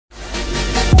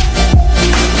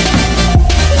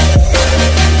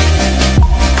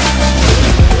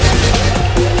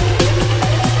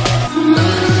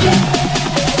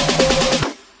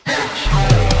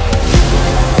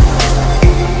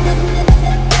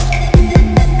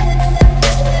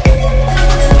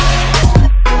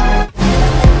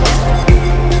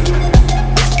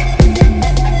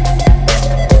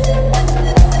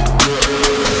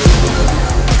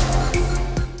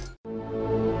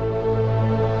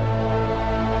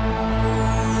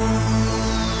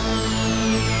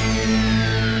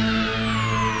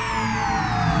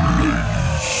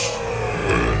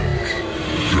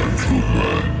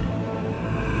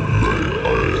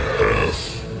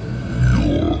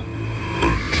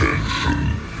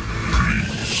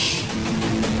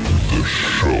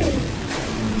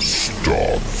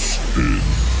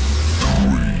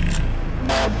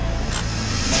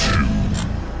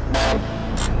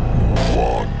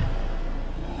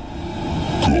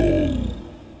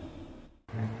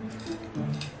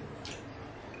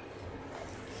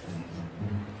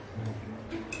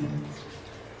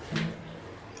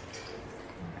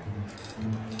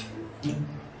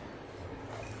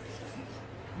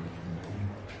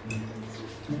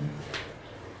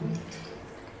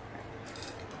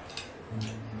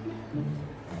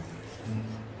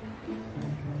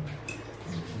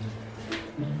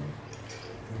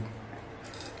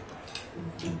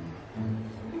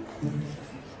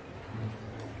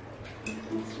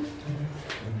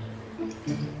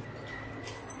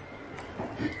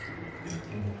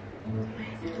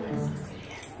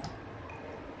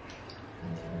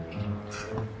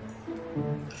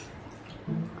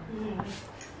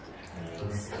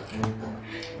You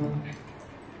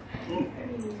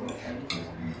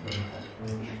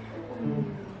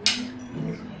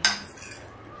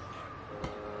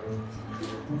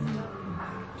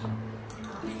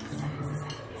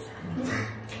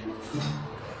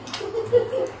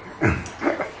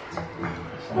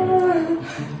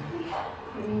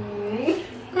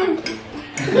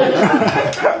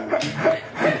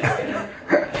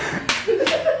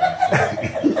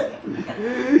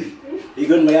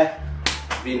good, my guy?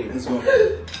 Vinny, let's go.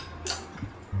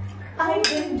 I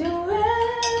can do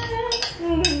it.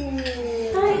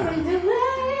 I can do it.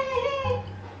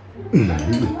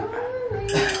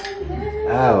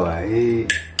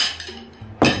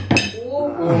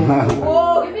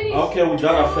 Okay, we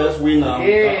got our first winner.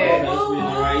 Yeah. Our first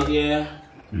winner right here.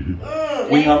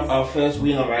 We have our first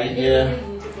winner right here.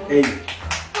 Hey.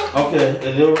 Okay, a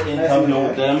little interview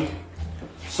with them.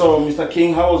 So, Mr.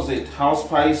 King, how was it? How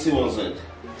spicy was it?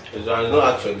 It's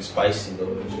not actually spicy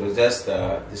though. It was just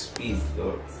the speed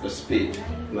though. The speed.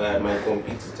 My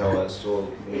competitor was so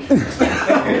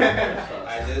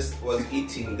I just was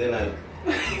eating, then I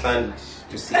turned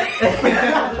to see.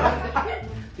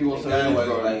 He was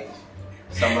like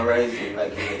summarizing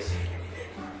like this.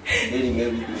 Getting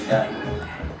everything done.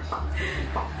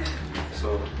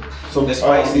 So the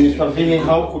spicy. Mr. Vinny,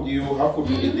 how could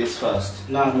you eat this fast?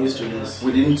 Nah, I'm used to this.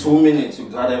 Within 2 minutes, you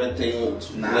got everything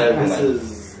to level. This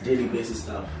is daily basis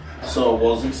stuff. So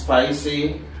was it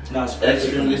spicy? No, it's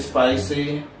Extremely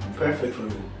spicy. Perfect for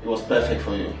me. It was perfect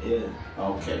for you. Yeah.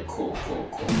 Okay, cool.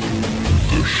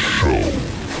 The show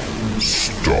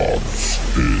starts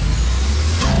in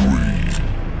 3,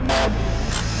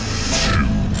 2,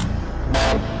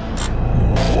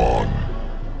 1.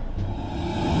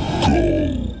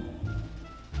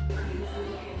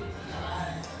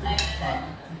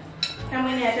 How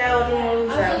many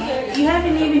noodles are? You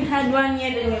haven't even had one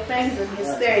yet and your friends on your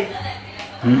third.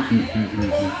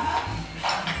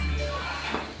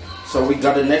 So we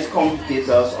got the next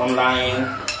competitors online.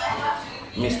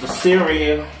 Mr.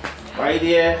 Cyril, right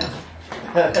here.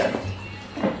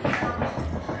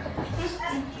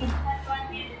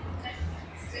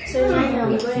 So right now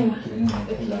I'm going.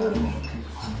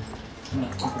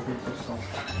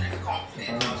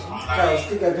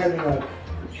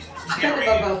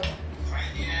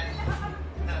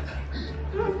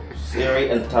 Siri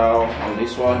and Tao on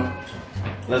this one.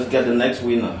 Let's get the next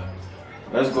winner.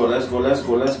 Let's go. You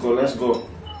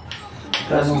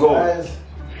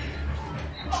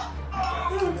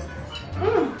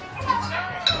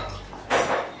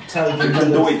can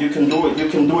do it.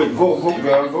 Go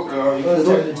girl. You can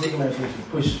do it.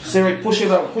 Push. Siri, push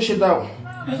it out.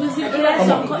 I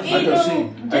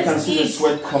can see the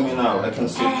sweat coming out.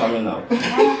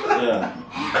 Yeah.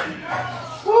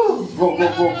 Go.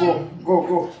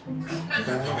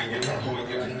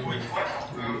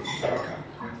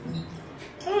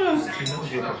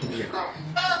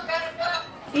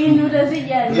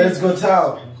 Let's go,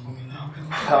 Tao.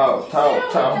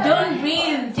 Don't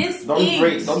breathe, just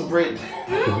eat. Don't breathe.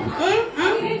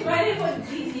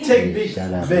 Take big,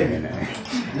 baby.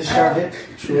 Just shove it.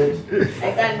 I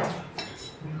can't.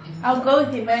 I'll go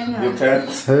with you right now. You can't.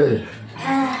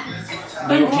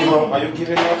 Are you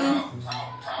giving up?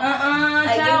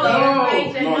 Tao, No.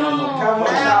 Come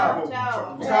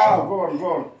on, Tao, go on.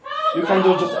 You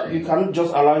can't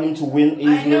just allow him to win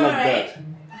easily like that.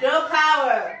 Girl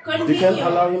power. Continue. You can't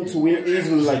allow him to win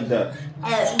easily like that.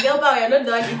 Girl power, you're not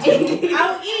done eating.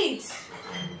 I'll eat.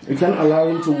 You can't allow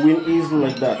him to win easily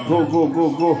like that. Go.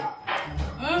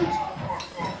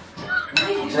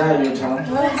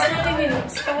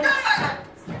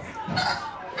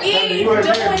 Eat.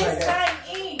 Don't waste time.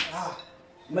 Eat.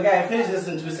 My guy, finish this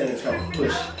in 2 seconds. Come,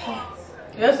 push.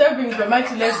 You're serving for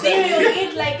much less. Cyril,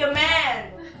 eat like a man.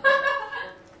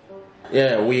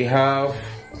 Yeah, we have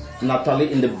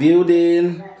Natalie in the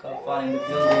building. Calfan in the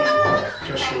building.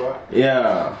 Joshua.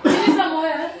 Yeah.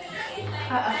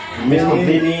 Mr.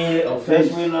 Vinny, our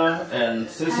first winner, and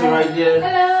Sissy right here.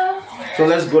 Hello. So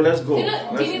let's go. Let's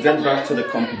get back to the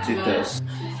competitors.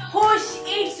 Push,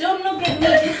 eat. Don't look at me.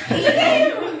 Just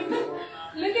eat.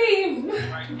 Look at him.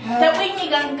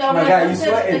 My guy, you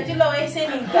sweating. He's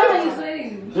sweating.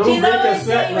 Don't break a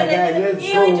sweat, my guy.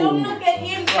 Let's go. Don't look at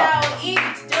him, Tao. Eat.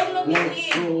 Don't look at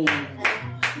him.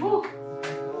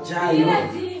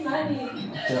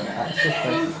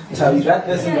 Tao, you got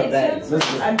this in the bag.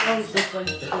 Listen. I don't this one.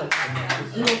 If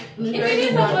you need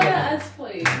some water, ask for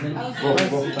it. Go.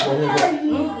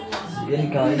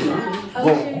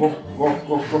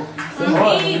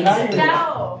 Eat,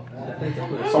 Tao.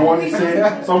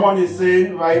 Someone is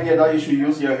saying right here that you should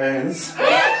use your hands.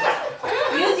 Yeah.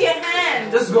 Use your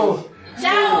hands. Let's go.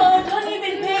 Tao, don't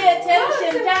even pay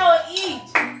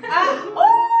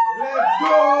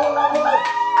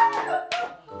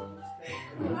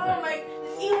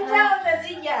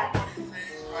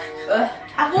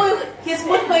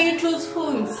you two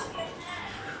spoons.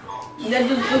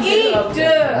 Eat!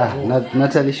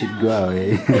 Natalie should go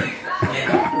away. Eat,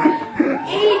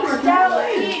 Tao,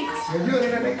 eat!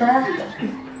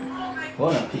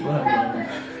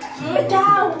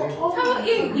 Tao,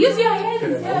 eat! Use your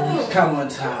hands! Come on,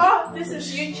 Tao. Oh, this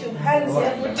is YouTube. Hands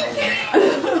here.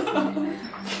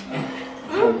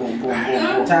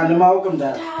 Tao, no more come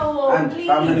down. Tao, And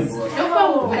family please. boy.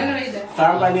 No.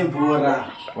 Family boy.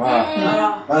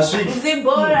 Wow.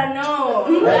 Zibora, no.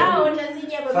 Tao,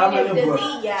 utazija Family pamene boy.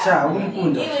 utazija. Cha,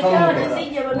 unkunda. Iwe Family Tao boy.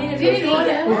 utazija pamene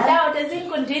utazija. Tao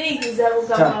utazinkodirikiza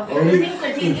ukamapo.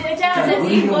 Uzinkodirikiza. Iwe Tao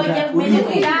utazingoja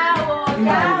pamene Tao.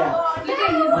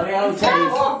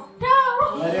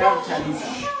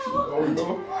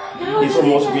 He's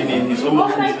almost winning. He's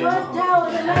almost winning. Tao,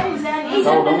 Don't give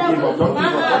up. Don't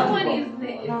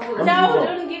give up. Tao,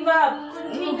 don't give up.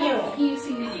 Continue.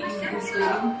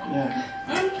 Yeah.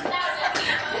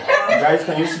 Guys,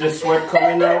 can you see the sweat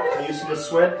coming out? Can you see the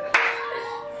sweat?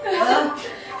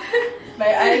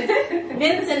 My eyes.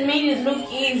 Vincent made it look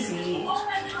easy.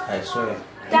 I swear.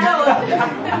 Tao.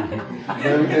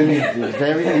 Very easy.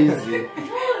 Very easy.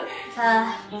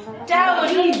 Tao,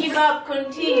 don't give up.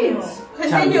 Continue.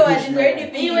 Continue.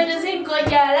 You were just saying, God,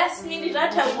 yeah, last minute, I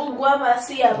have to go up and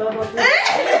see about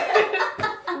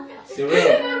Cyril.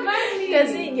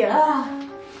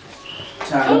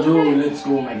 Tao, let's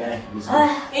go, my guy. Let's go.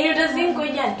 You just think,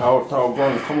 God, yeah. Tao,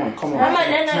 come on, come on. Tao,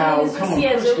 come on, push,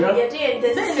 girl.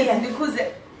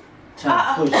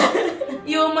 Tao, push.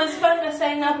 You almost found a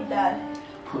sign up, Dad.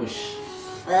 Push.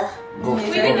 Go.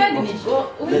 Let's go.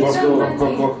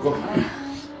 Go.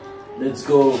 Let's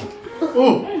go.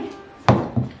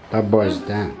 That boy's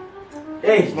done.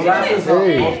 Hey, glasses are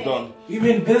Hey. off done. We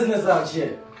mean business out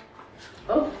here.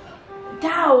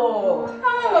 Tao.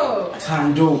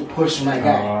 Tando, push, my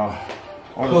guy.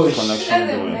 All this Push. connection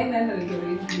doing.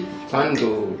 Tando,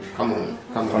 come on.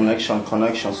 Connection.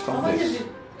 Stop this.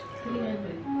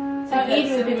 So eat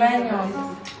with Emmanuel.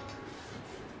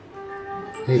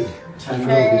 Hey, I'm not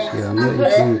this year. I'm not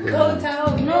eating with Go, anyone.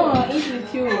 Tao. No, eat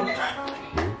with you.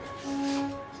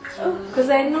 Because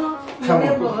I know the Come on,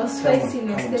 level come of on, spiciness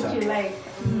come on, that Tao. you like.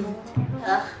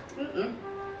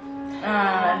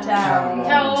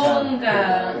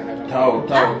 Tao.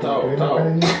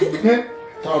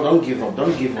 Tao, don't give up.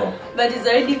 But it's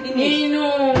already finished. You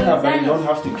know, Yeah, but you don't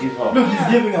have to give up. Look, he's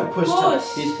giving a push. Tao. push.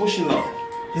 He's pushing up.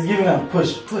 He's giving a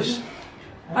push. Just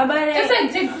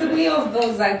like take 3 of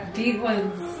those like big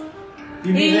ones.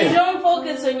 Give me You that. don't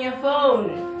focus on your phone.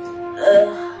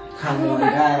 Come on,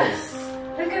 guys.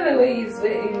 Look at the way he's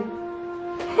sweating.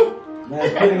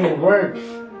 Man's putting in work.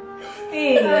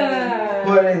 Hey.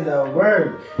 Put in the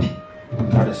work.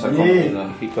 Got the second Yeah.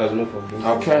 winner. People has no problem.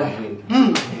 Okay.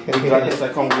 We got the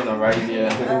second winner right here.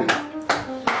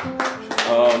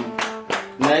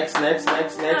 Next. Next.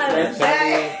 Another.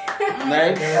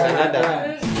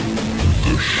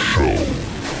 The show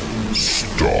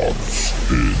starts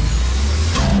in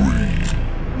 3,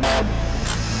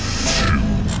 2,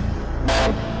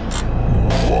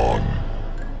 1.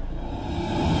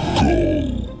 Go.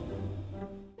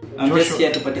 I'm just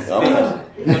here to participate,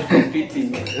 not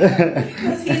competing. You're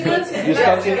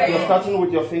starting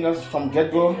with your fingers from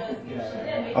get-go?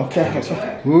 Okay.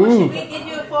 Should we give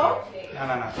you a fork? No,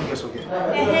 I think it's okay.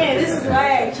 Hey, this is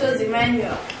why I chose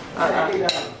Emmanuel.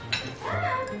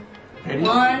 Ready?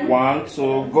 1. 1,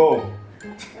 2, go.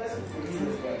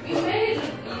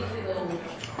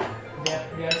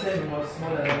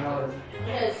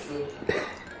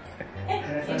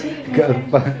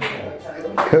 Calfan.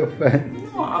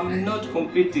 No, I'm not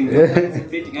competing, I'm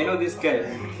participating. I know this guy.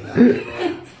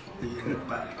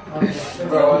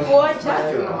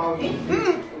 Water.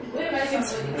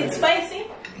 It's spicy.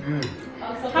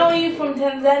 How are you from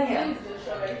Tanzania?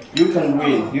 You can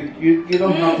win. You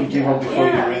don't have to give up before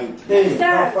you win. Hey,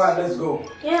 Start. Calfan, let's go.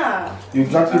 Yeah. You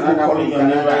got people calling your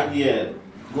name right here.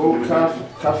 Go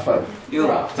Calfan. You.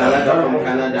 Canada from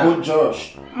Canada. Go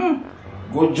Josh.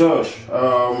 Go Josh.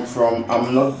 From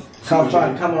I'm not.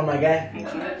 Calfan, come on, my guy.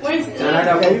 Where's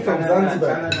the Okay, you from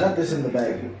Zanzibar. Got this in the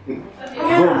bag. Go.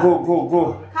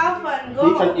 Calfan, He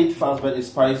go. can eat fast, but it's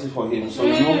spicy for him. So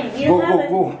You have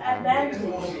go. an advantage.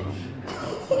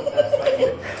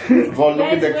 Go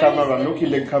look in the camera. Look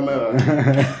in the camera.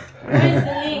 Where's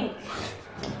the link?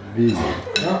 Busy.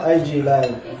 No IG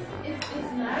live.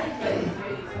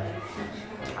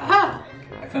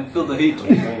 I can feel the heat.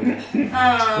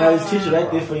 Now his teacher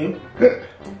right there for you.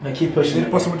 Now keep pushing. Is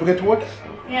it possible to get water?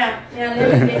 Yeah, let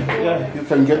me get you. Yeah, you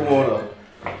can get water,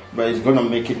 but it's gonna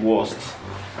make it worse.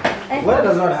 Water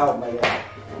does not help, my guy.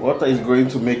 Water is going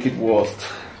to make it worse.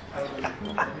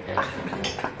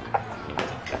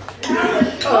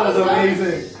 That was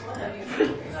amazing.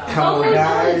 Come on,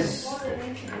 guys.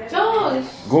 Josh.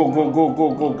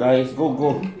 Go, guys.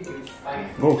 Go.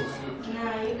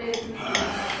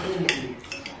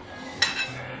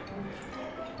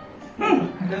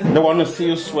 They want to see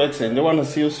you sweating.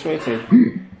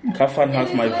 Calfan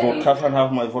has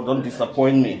my vote. Don't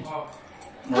disappoint me. Oh,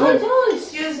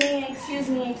 Josh. Excuse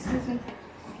me.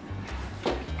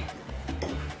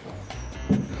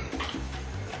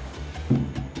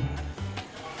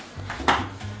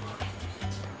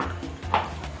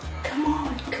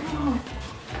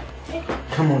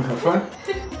 Come on, Calfan.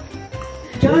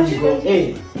 Josh,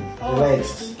 hey,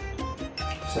 relaxed.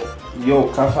 Yo,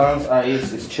 Calfan's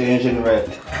eyes is changing red.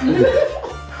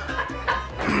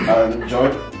 And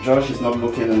Josh is not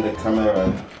looking in the camera.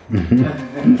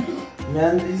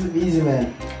 Man, this is easy,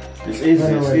 man. It's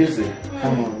easy.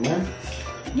 Come on, man.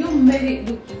 You made it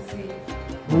look easy.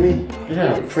 Me?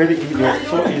 Yeah, pretty easy. It's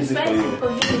so easy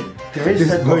for you.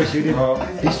 This boy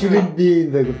shouldn't be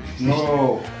in the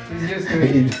No.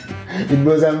 it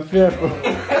was unfair for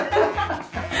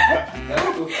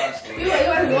It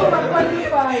was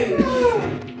overqualified.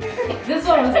 This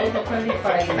one was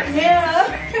overqualified. Yeah.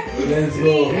 Let's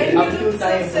go. And you look so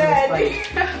sad.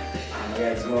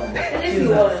 Let's go. This is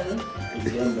one.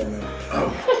 It's younger,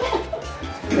 man.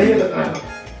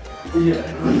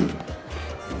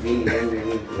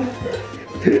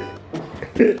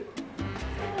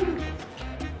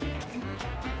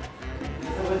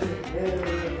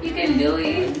 You can do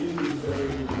it.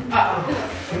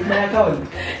 My account.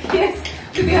 Yes,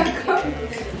 to be account.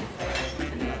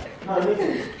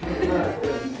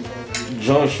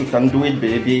 Josh, you can do it,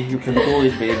 baby.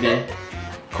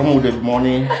 Come with the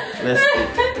money. Let's eat.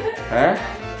 Huh?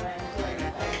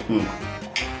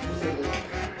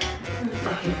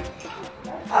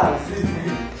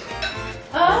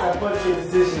 Support your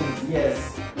decisions,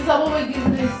 yes. Is that what we're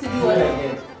giving this to do? Do it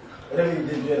again. Let me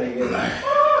do it again.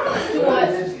 Do what?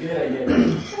 Do it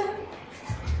again.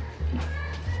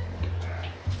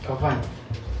 Calfan.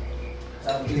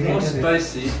 It's more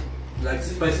spicy. Like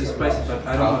spicy, but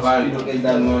I don't want to get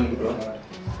that money, bro.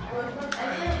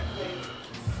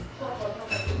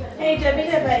 Hey,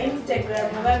 tapita by Instagram.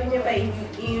 Tapita by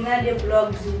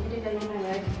Iyunadeblog TV.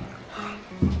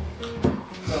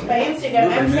 By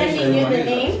Instagram, I'm sending you the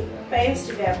name. By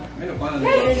Instagram.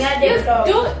 Yes,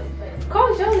 do it. Call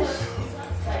Josh.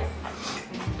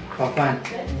 Calfan.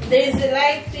 There is a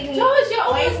live thing. Josh, you're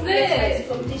almost there.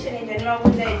 Competition in the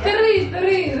normal day. Three.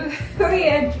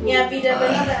 Yeah, Peter, but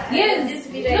another. Yes. This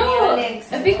Peter, No,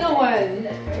 next. a bigger one.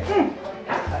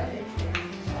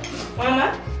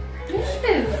 Mama.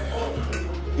 Yes.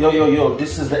 Yo,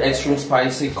 this is the extreme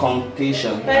spicy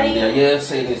competition. And they're here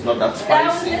saying it's not that That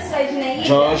was spicy. just like Naida.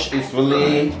 Josh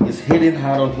is hitting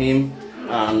hard on him.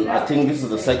 And I think this is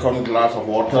the second glass of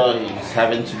water he's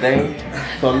having today.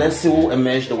 So let's see who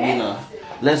emerged the winner.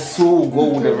 Let's see who go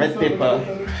with the red paper.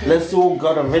 Let's see who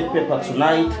got a red paper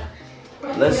tonight.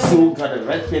 Let's see who got the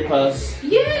red papers.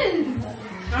 Yes.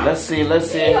 Let's see.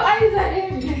 Your eyes are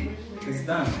heavy. It's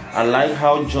done. I like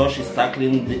how Josh is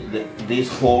tackling this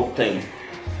whole thing.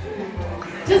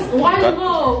 Just one got-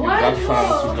 more. you got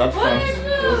fans, you got One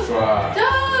fans. more.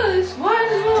 Josh,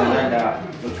 one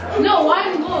more. No,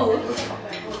 one more.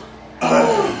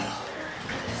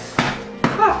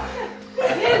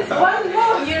 Yes, one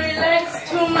more. You relax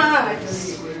too much.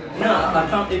 No, I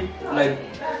can't eat like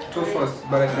too fast,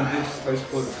 but I can eat spice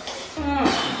food.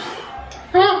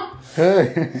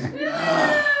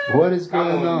 What is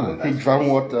going on? He drank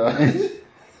water.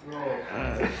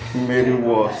 He made it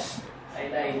worse.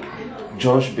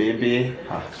 Josh, baby,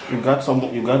 you got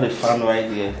the fan right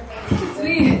here.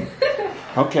 Sweet.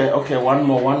 Okay, one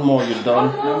more, you're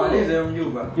done.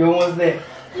 You're almost there.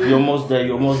 You're almost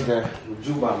there.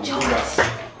 Juba.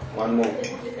 One more.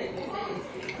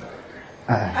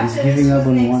 He's giving up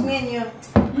on Next, one. me and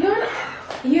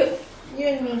You. you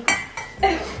and me.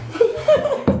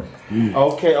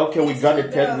 Okay, we got the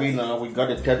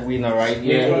third winner. Right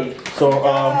here. So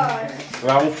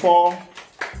round four,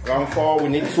 we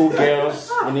need two girls.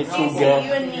 You and me.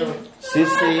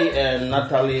 Sissy and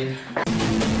Natalie.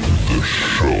 The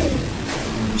show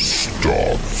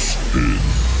starts in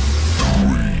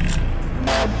 3,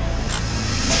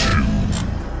 2,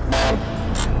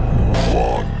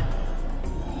 1.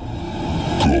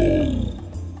 Go.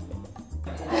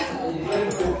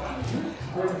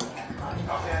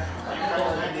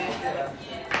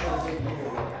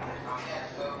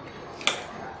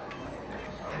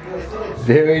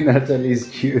 The way Natalie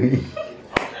is chewing.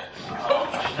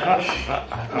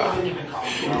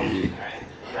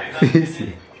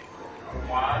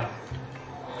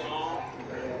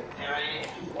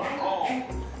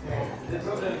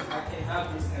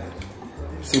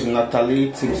 Team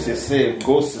Natalie, Team Cyril,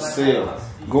 go Cyril,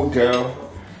 go girl,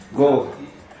 go.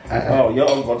 Oh, you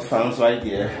all got fans right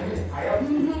here.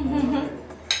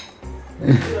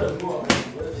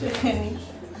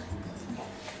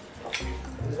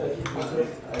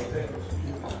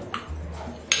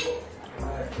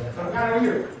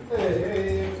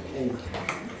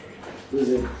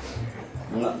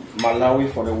 Malawi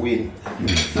for the win.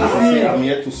 I'm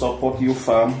here to support you,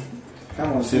 fam.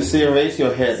 Come on, Cyril, raise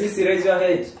your head. Sissy, raise your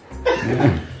head.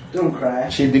 Don't cry.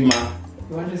 Chidima.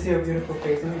 You want to see your beautiful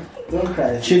face, innit? Don't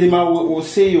cry. Chidima, we'll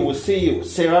see you, we'll see you.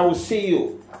 Sarah will see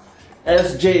you.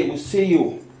 SJ will see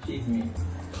you. Hit me.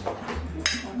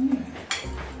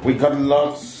 We got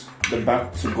lots the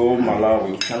back to go,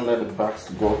 Malawi. We can't let the backs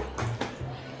go.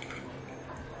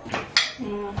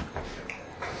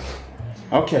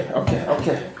 Okay.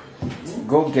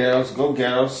 Go girls, go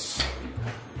girls.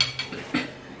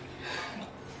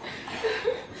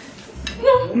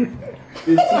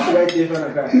 There's tissue right there for the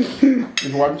cry. If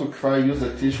you want to cry, use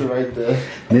the tissue right there.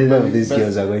 Neither of these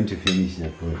girls are going to finish the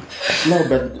food. No,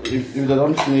 but if they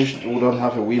don't finish, we don't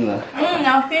have a winner.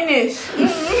 I'll finish.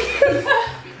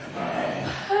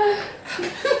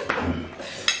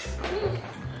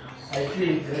 I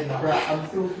feel it. I'm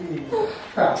still feeling it.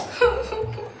 I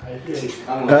feel it.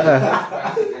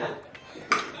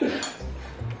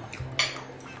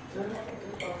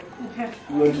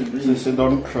 You want to breathe? So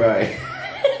don't cry.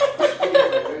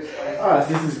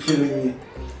 This is killing me.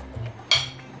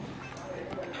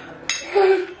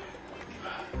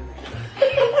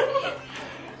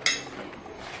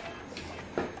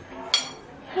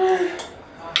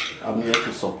 I'm here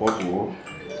to support you.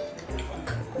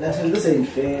 Natalie, this ain't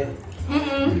fair.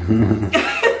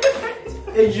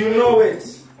 And you know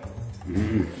it.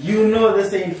 You know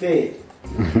this ain't fair.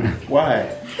 Why?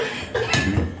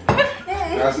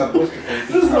 You're supposed to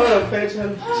This is not a fair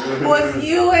challenge. Was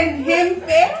you and him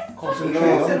fair?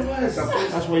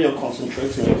 That's where you're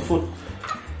concentrating your foot.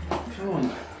 Come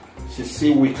on.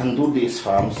 See, we can do this,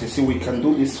 fam. See, we can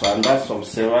do this, fam. That's from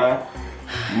Sarah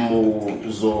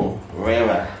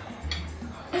Muzorera.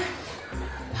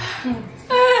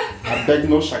 I beg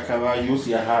no shakara, use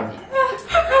your hand.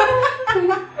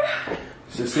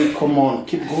 See, come on,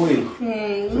 keep going.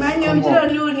 Man, you're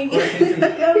drooling.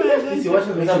 What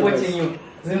makes Supporting you.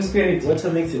 Same spirit. What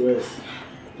makes it worse?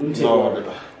 Don't take No,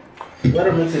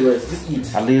 what makes it worse? Just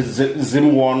eat. at least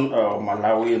Zim won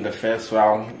Malawi in the first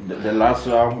round. The last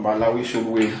round, Malawi should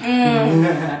win.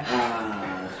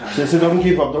 See, don't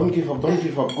give up, don't give up, don't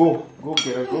give up. Go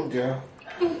girl, go girl.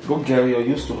 Go girl, you're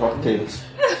used to hot things.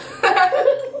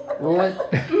 What?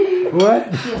 What?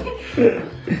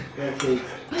 Okay.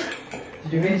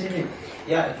 Did you finish it?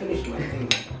 Yeah, I finished my thing.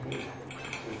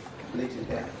 Let it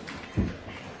there.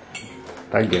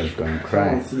 That girl's gonna Come cry.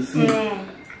 on, CC.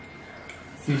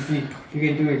 Sissy, you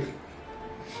can do it.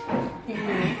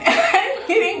 I'm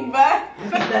getting back.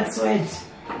 Look at that sweat.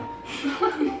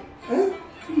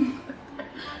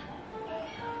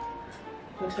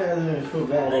 That doesn't even feel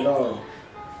bad at all.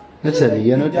 Natalie,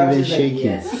 you're not even She's like, shaking.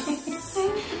 yes.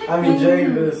 I'm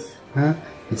enjoying this. Huh?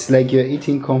 It's like you're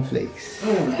eating cornflakes.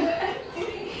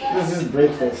 This is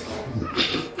breakfast.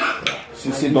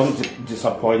 See, don't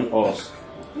disappoint us.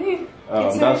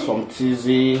 That's from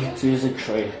TZ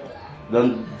Trey.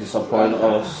 Don't disappoint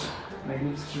us. My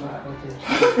lips smart, okay.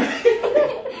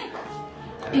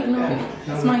 Ignore it.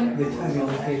 It's mine. The tongue is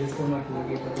okay, the stomach is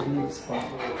okay, but the lips part.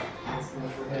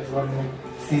 There's one more.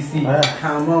 Sissy.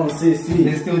 Come on, CC.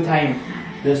 There's still time.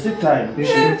 There's still time. There's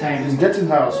still time. It's getting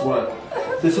her as well.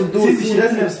 They should do it. CC, she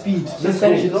doesn't have speed. She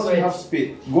doesn't have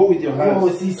speed. Go with your hands. Oh,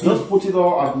 CC. Just put it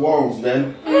all at once,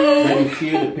 then you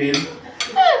feel the pain.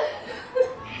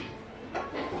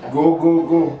 Go.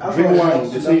 Drink wine.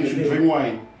 They say you should drink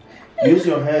wine. Use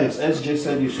your hands. SJ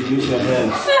said you should use your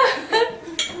hands.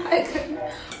 My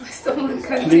stomach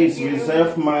can't Please take it.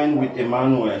 reserve mine with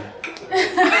Emmanuel.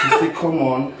 You say, come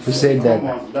on. Who said that? Come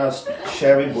on. That's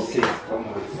Sherry Bouquet.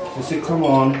 You say, come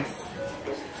on.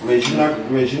 Regina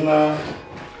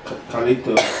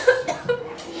Calito.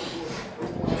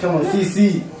 Come on,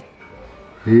 CC.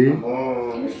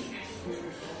 Hmm?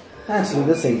 Actually,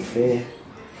 this ain't fair.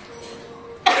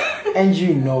 And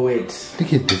you know it.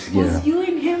 Look at this girl. Was you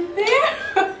and him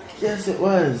there? Yes, it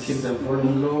was. Keep the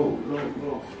volume low.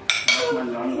 That's my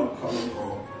landlord calling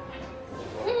for.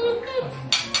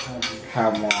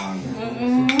 Come on.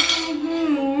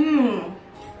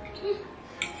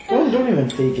 Don't even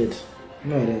fake it.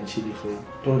 No, it ain't chili for you.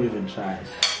 Don't even try.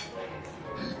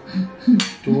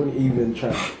 Don't even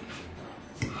try.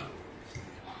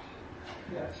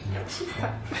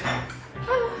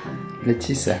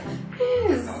 Letisa.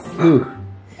 Yes. Ooh.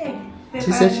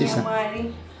 She said she's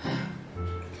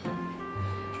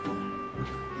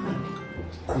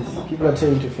People are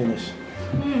telling you to finish.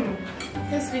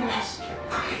 Let's finish.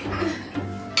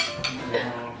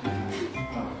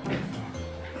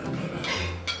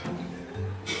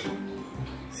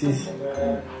 Sis,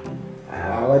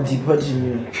 what deporting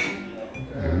you?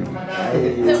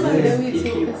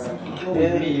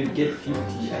 You get 50.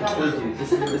 I told you,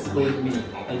 this hold me.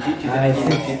 I did you I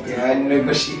that 50. I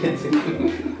negotiated.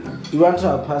 You want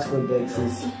our passport back,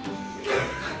 sis?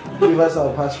 Give us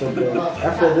our passport back.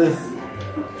 After this,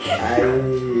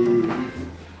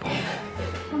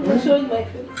 I'm showing my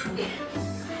face.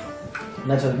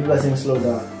 Natalie, people are saying slow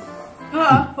down.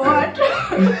 What?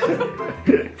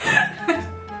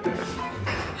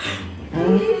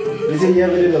 They say you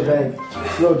have it in the bag.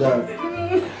 Slow down.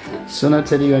 So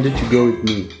Natalie, you wanted to go with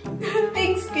me.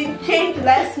 Things can change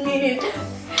last minute.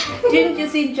 Didn't you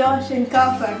see Josh and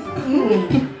Calfan?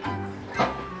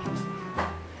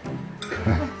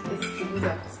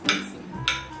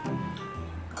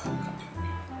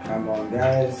 Come on,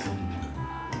 guys.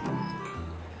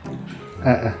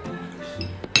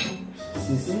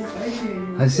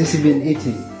 Has Sissy been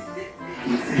eating?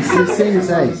 It's the same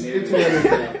size.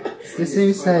 It's the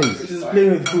same size. She's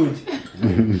playing with food.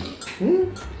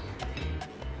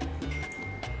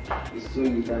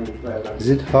 Is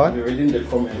it hot? We're reading the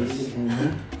comments.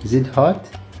 Is it hot?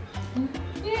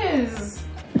 Yes.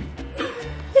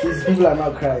 These people are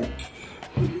not crying.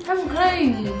 I'm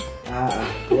crying.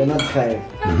 They're not crying.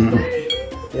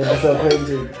 They're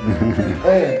disappointed.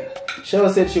 Hey, Cheryl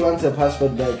said she wants her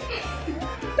passport back.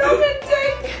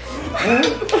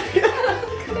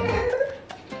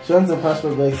 She wants her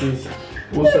passport back, sis.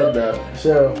 Who said that?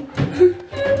 Cheryl.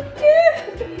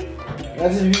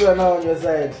 That's if people are now on your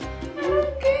side.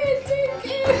 Okay, take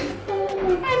it.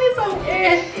 I need some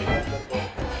air.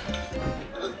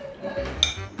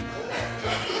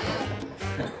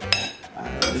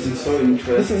 This is so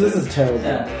interesting. This is terrible.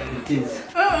 Yeah, it is.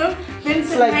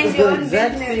 It's like it's the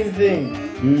exact same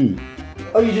thing.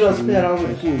 All you did was play around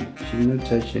with food. She did not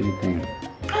touch anything.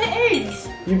 I ate.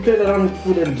 You played around with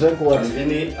food and drank water. And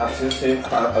Vinny,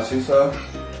 Asisa,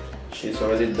 she's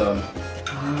already done.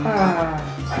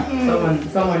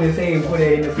 Someone is saying put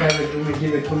it in the private room and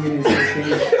give it 2 minutes to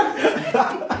finish.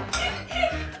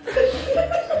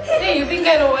 Hey, you think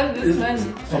I don't want this money?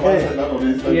 Someone said that on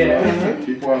Instagram.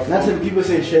 Yeah. That's what people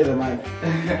say, share the mic.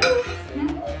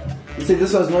 You say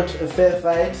this was not a fair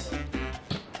fight.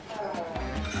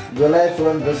 Goliath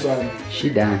won this one. She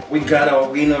done. We got our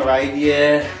winner right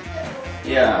here.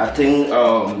 Yeah, I think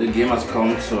the game has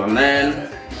come to an end.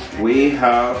 We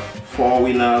have 4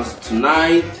 winners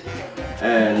tonight,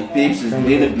 and Pips has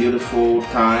been a beautiful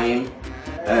time.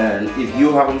 And if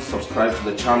you haven't subscribed to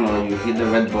the channel, you hit the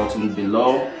red button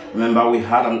below. Remember, we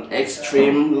had an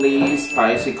extremely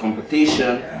spicy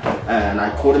competition, and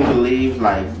I couldn't believe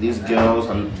like these girls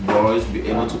and boys be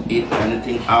able to eat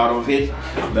anything out of it.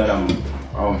 But I'm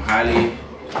highly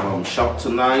shocked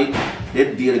tonight.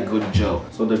 They did a good job.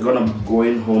 So they're gonna be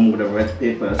going home with the red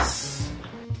papers.